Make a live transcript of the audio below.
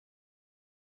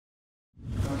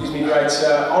great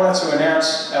honour to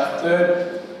announce our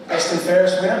third Best and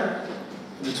Fairest winner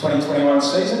for the 2021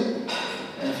 season.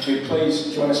 And if you could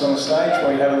please join us on the stage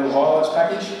while you have a little highlights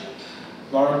package.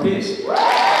 Lauren Pearce. Just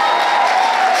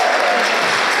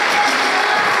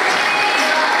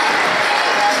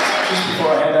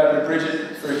before I hand over to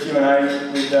Bridget for a Q&A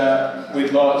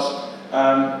with Loz,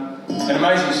 an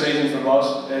amazing season for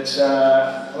Loz. It's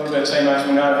a lot of her teammates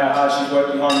will know how hard she's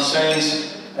worked behind the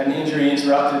scenes. Had an injury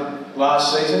interrupted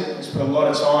last season. She's put a lot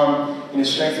of time into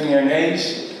strengthening her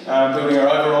knees, building her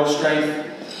overall strength.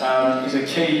 Is a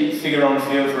key figure on the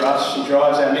field for us. She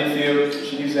drives our midfield.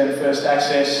 She gives them first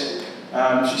access.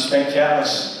 She spent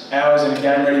countless hours in a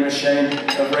game-ready machine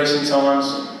of recent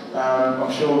times.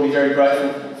 I'm sure we'll be very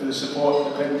grateful for the support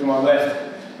of the people to my left.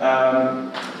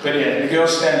 But yeah, the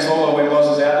girls stand taller when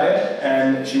Loz is out there,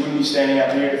 and she wouldn't be standing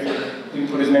up here if you didn't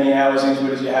put as many hours into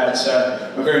it as you had.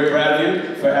 So we're very proud of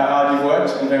you for how hard you've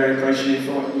worked, and very appreciative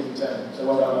for what you've done. So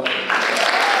well done.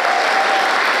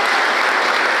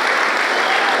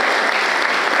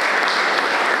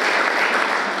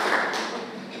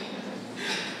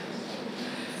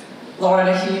 Lauren,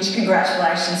 a huge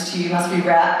congratulations to you. Must be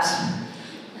wrapped.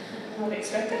 Not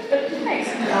expected, but thanks.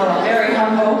 Oh, very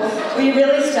humble. Well, you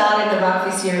really started the ruck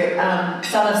this year.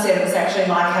 Some have said it was actually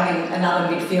like having another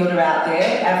midfielder out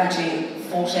there, averaging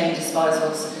 14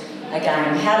 disposals a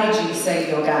game. How did you see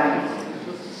your game?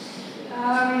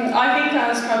 I think I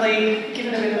was probably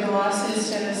given a bit of a licence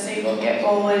to see ball, get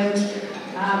ball, and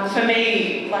for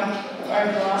me, like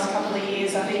over the last couple of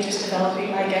years, I think just developing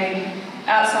my game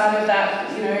outside of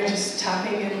that, you know, just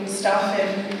tapping and stuff,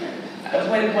 and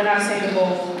when I see the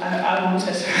ball, I want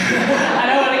it. I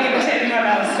don't want to give it to anyone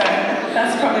else, so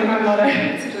that's probably my motto.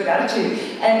 It's a good attitude.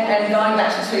 And going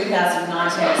back to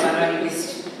 2019, so I know you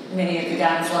missed many of the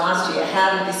games last year,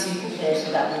 how did this year compare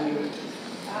to that year?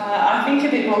 I think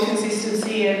a bit more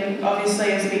consistency, and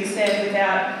obviously, as Mick said,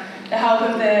 without the help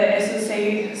of the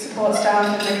SLC support staff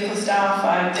and medical staff,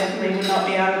 I definitely would not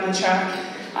be out on the track.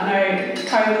 I know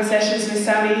COVID sessions with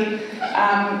Sammy,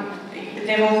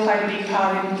 they've all played a big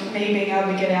part in me being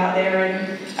able to get out there,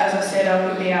 and as I said, I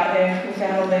wouldn't be out there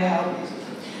without all their help.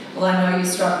 Well, I know you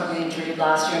struggled with injury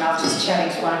last year, and I was just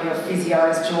chatting to one of your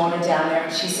physios, Jordan, down there,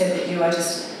 and she said that you were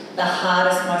just the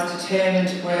hardest, most determined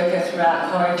worker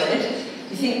throughout COVID.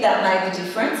 Do you think that made the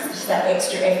difference, just that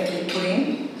extra effort you put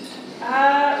in?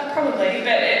 Probably,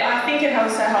 but I think it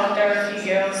also helped. There were a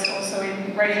few girls also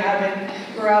in rehab, and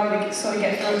we were able to sort of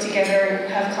get through it together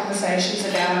and have conversations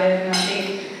about it, and I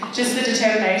think just the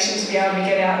determination to be able to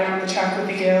get out there on the track with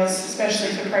the girls,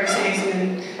 especially for pre-season,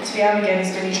 and to be able to get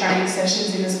as many training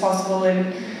sessions in as possible.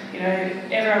 And you know,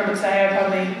 everyone would say I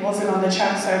probably wasn't on the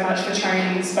track so much for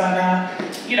trainings, but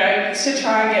you know, to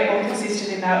try and get more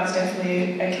consistent in that was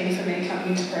definitely a key for me coming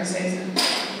into pre-season.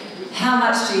 How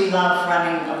much do you love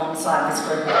running alongside this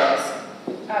group of girls?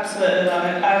 Absolutely love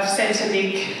it. I've said to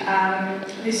Nick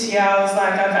this year, I was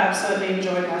like, I've absolutely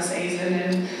enjoyed my season,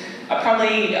 and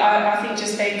I think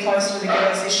just being close to the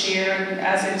girls this year, and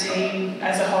as a team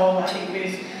as a whole, I think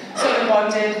we've sort of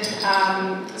bonded.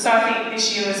 So I think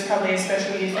this year was probably a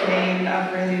special year for me, and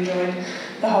I've really enjoyed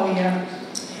the whole year.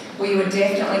 Well, you were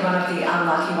definitely one of the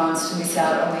unlucky ones to miss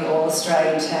out on the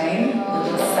All-Australian team.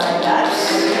 We will say that.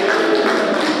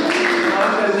 No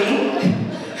booing,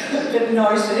 but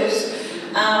noted.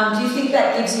 Do you think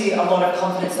that gives you a lot of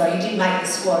confidence, though? You did make the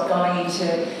squad going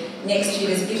into next year.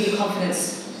 Does it give you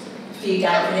confidence for your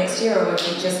game for next year, or were you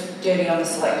just dirty on the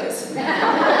selectors? Dirty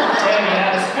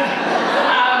as.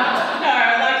 No,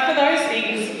 like for those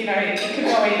things, you know, it could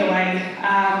go either way.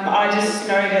 I just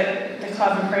know that the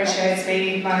club appreciates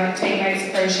me, my teammates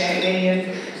appreciate me, and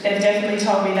they've definitely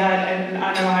told me that, and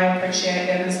I know I appreciate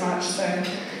them as much. So,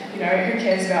 you know, who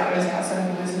cares about those outside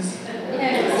noises?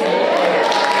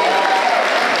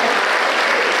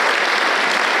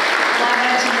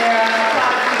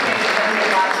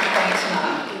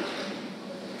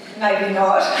 Maybe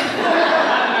not.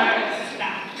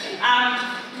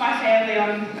 My family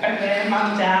over there,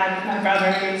 mum, dad, my brother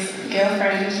and his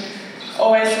girlfriend,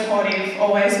 always supportive,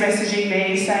 always messaging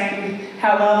me saying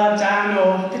how well I've done,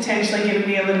 or potentially giving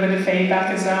me a little bit of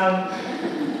feedback as well.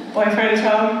 Boyfriend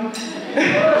Tom,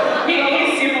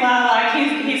 he's similar, like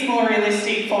he's more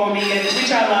realistic for me,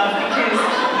 which I love, because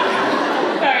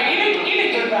no, in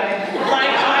a good way.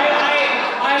 Like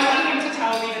I want him to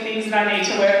tell me the things that I need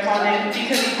to work on, and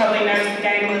because he probably knows the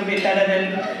game a little bit better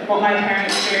than what my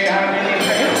parents do, I really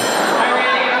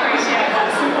appreciate that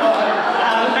support.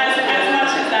 As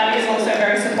much as that, he's also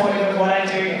very supportive of what I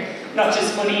do, not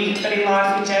just footy, but in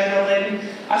life in general. And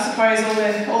I suppose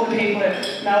all the people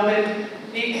at Melbourne,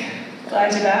 Nick,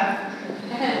 glad you're back,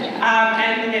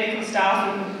 and the medical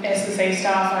staff and S&C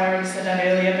staff, I already said that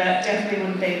earlier, but definitely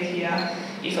wouldn't be here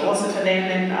if it wasn't for them,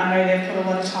 and I know they've put a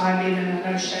lot of time in, and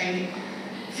I know Shane,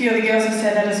 a few of the girls have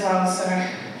said that as well, so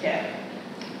yeah,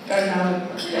 go Melbourne.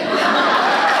 Please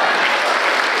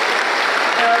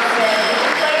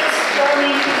join me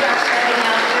in congratulating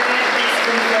our third best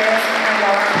and Fairest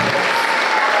and